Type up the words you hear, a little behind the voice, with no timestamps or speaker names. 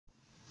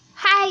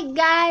Hi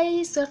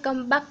guys,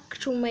 welcome back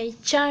to my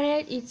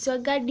channel. It's your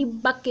Gadi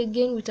back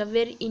again with a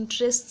very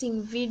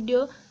interesting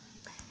video.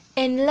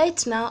 And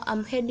right now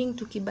I'm heading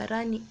to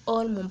Kibarani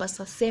or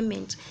Mombasa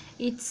Cement.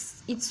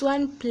 It's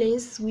one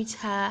place which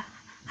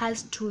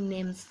has two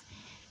names.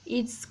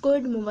 It's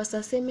called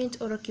Mombasa Cement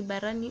or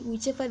Kibarani,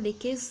 whichever the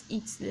case,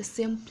 it's the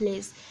same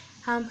place.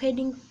 I'm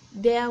heading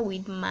there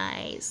with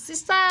my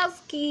sister's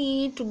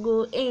kid to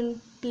go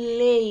and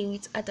play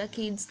with other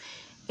kids.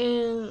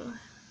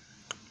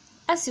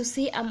 As you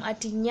see, I'm at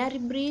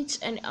Nyari Bridge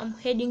and I'm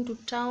heading to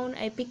town.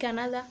 I pick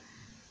another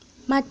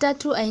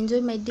matatu. I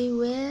enjoy my day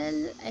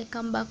well. I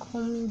come back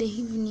home in the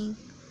evening.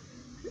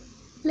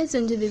 Let's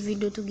enjoy the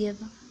video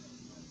together.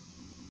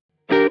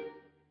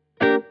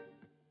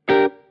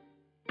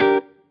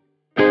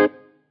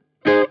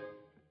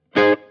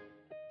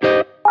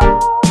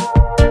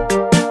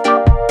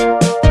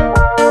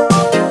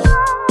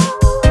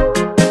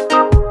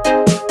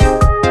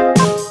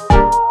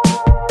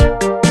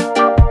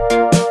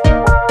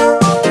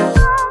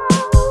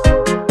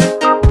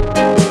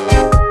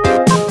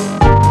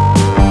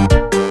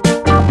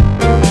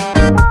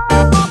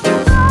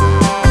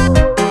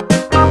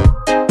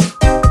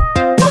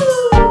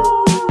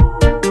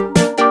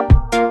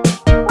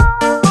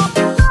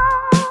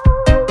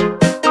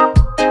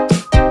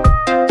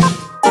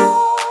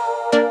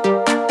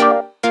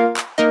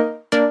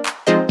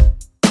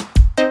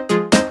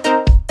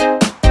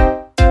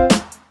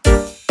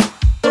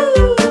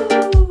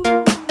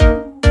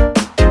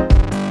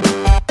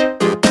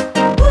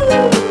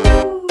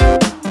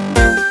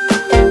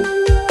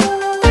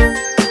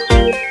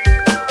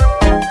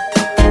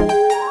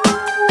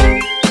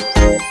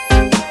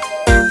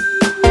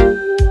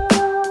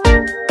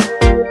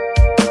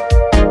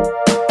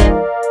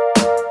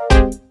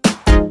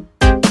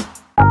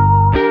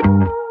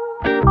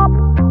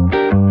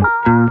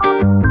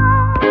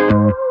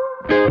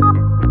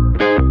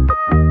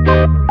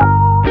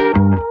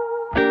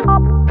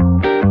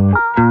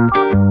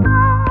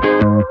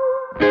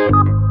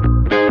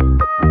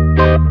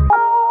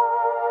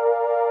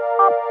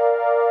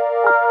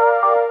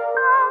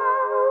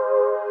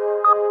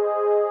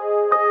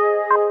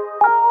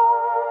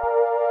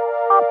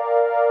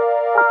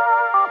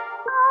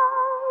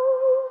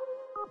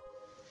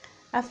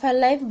 After a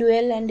live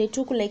duel, and they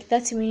took like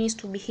 30 minutes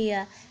to be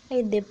here.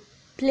 Hey, the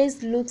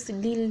place looks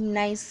really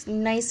nice. Oh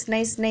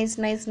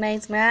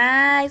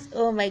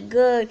my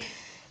god,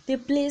 the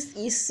place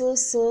is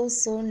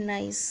so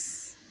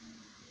nice.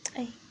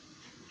 Hey,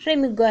 let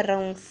me go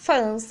around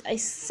first. I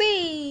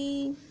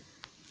see.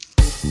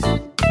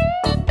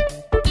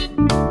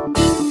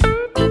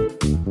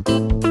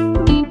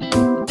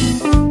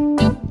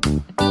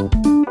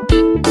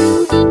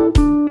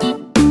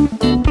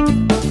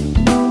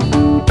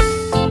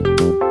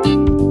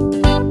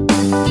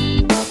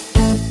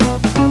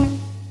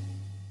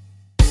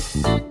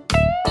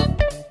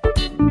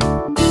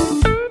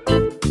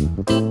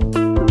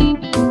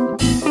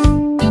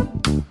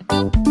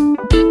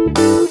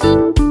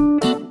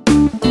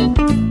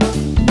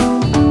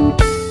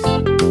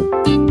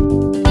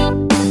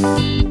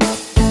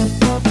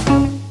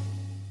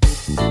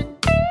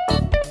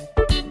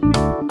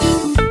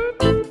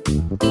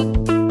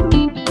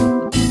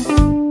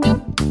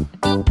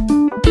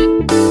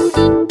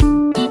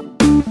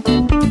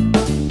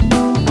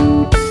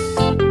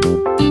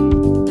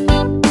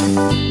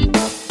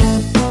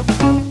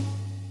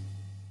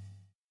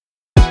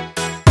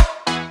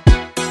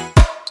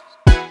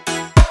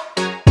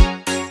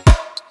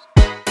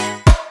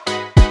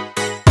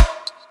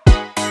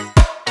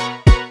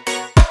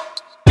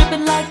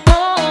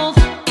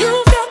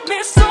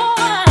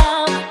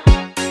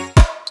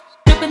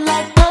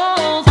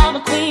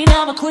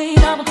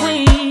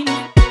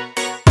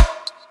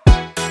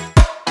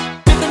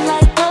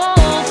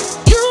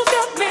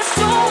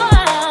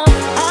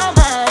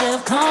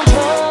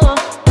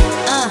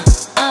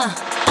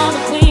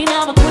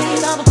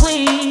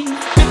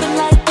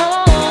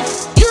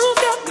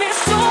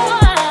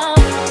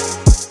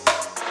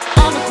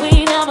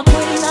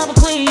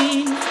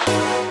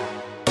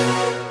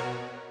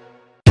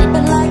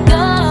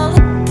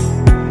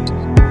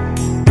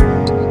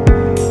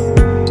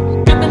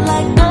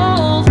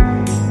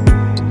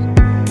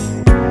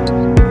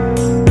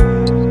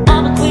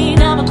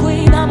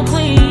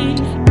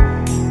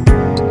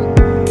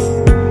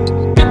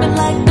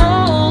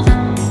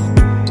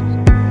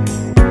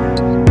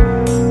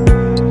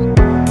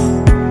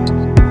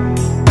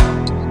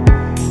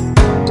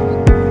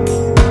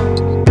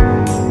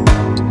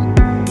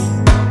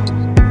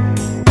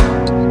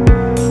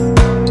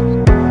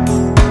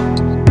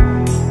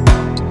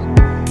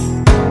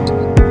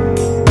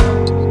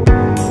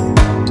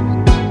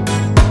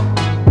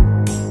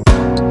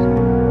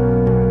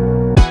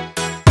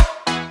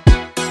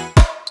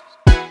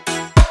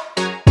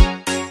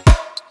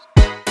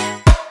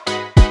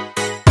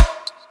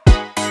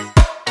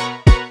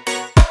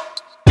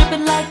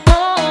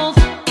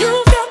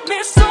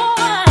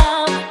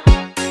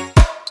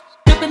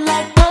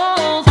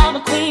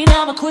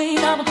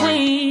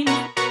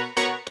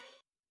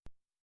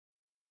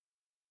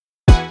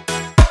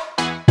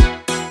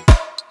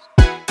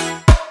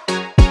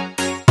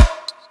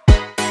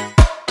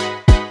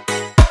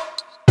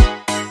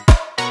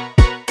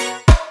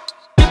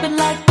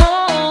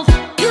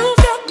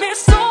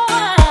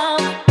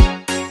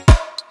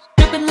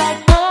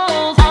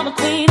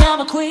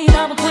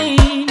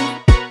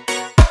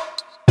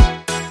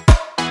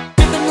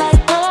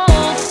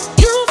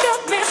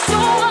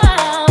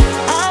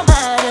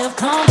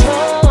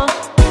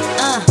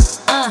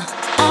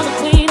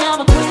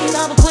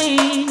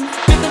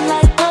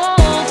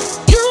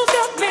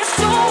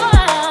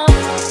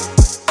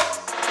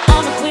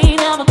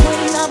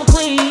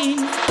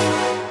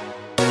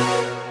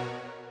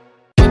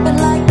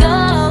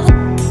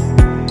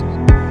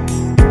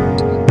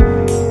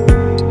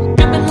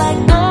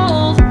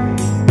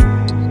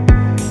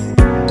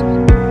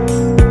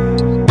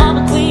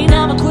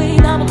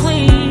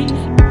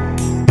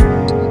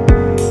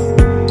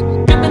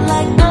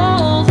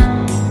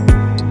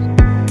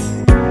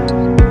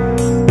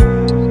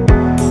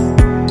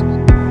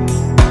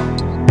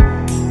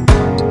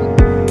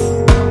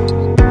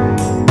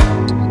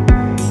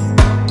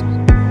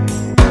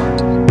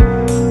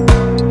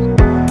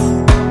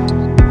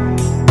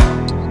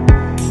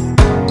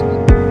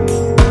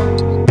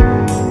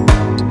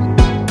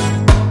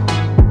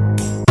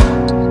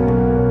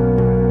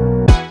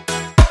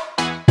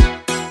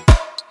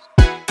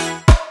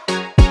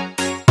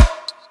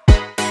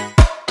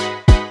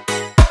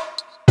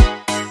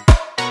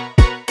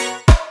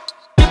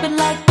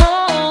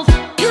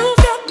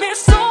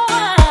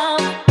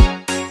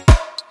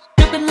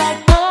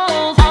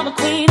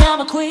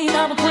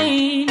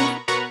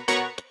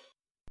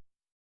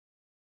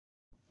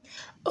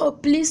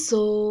 please,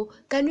 so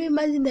can you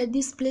imagine that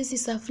this place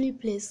is a free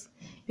place?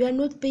 You are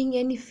not paying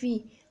any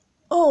fee.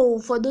 Oh,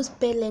 for those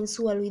parents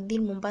who are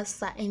within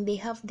Mombasa and they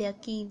have their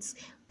kids,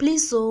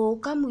 please, so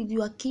come with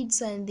your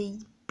kids and they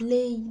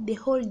play the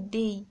whole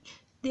day.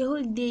 The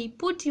whole day.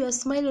 Put your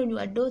smile on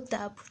your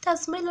daughter. Put a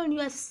smile on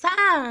your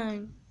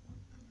son.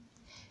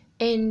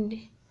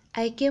 And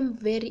I came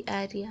very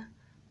early,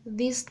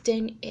 this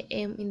 10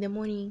 a.m. in the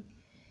morning.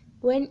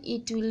 When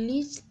it will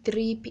reach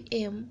 3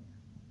 p.m.,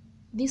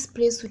 this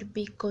place will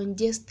be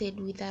congested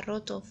with a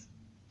lot of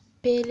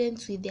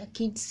parents with their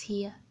kids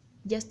here,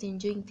 just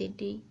enjoying the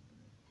day.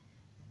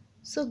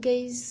 So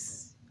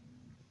guys,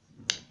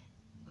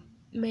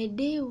 my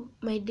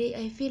day,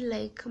 I feel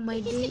like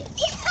my day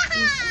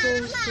is so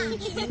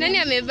good. Nani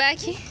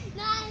amebaki?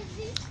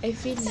 I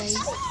feel nice.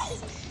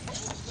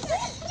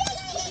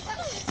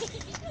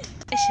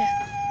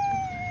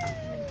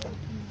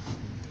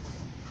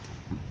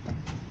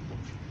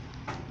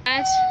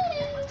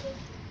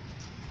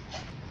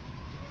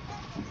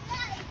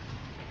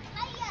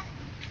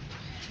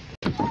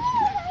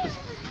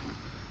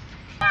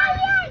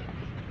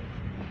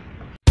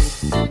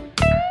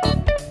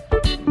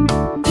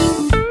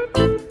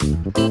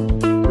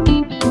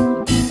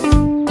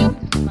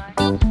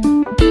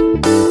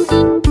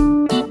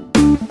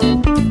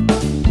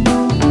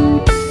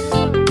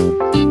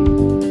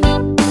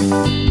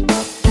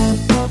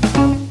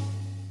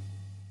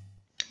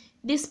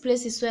 This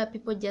place is where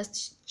people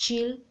just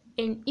chill,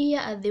 and here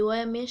at the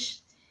wire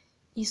mesh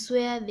is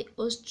where the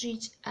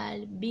ostrich are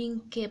being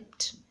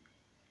kept.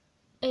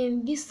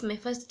 And this is my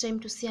first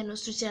time to see an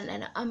ostrich,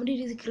 and I'm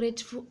really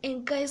grateful.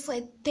 And guys,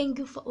 I thank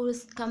you for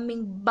always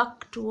coming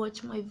back to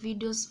watch my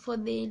videos. For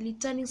the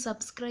returning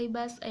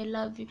subscribers, I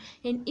love you.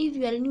 And if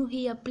you are new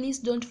here, please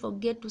don't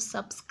forget to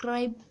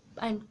subscribe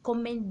and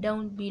comment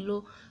down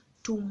below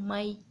to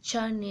my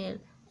channel.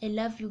 I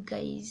love you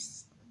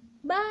guys.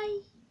 Bye.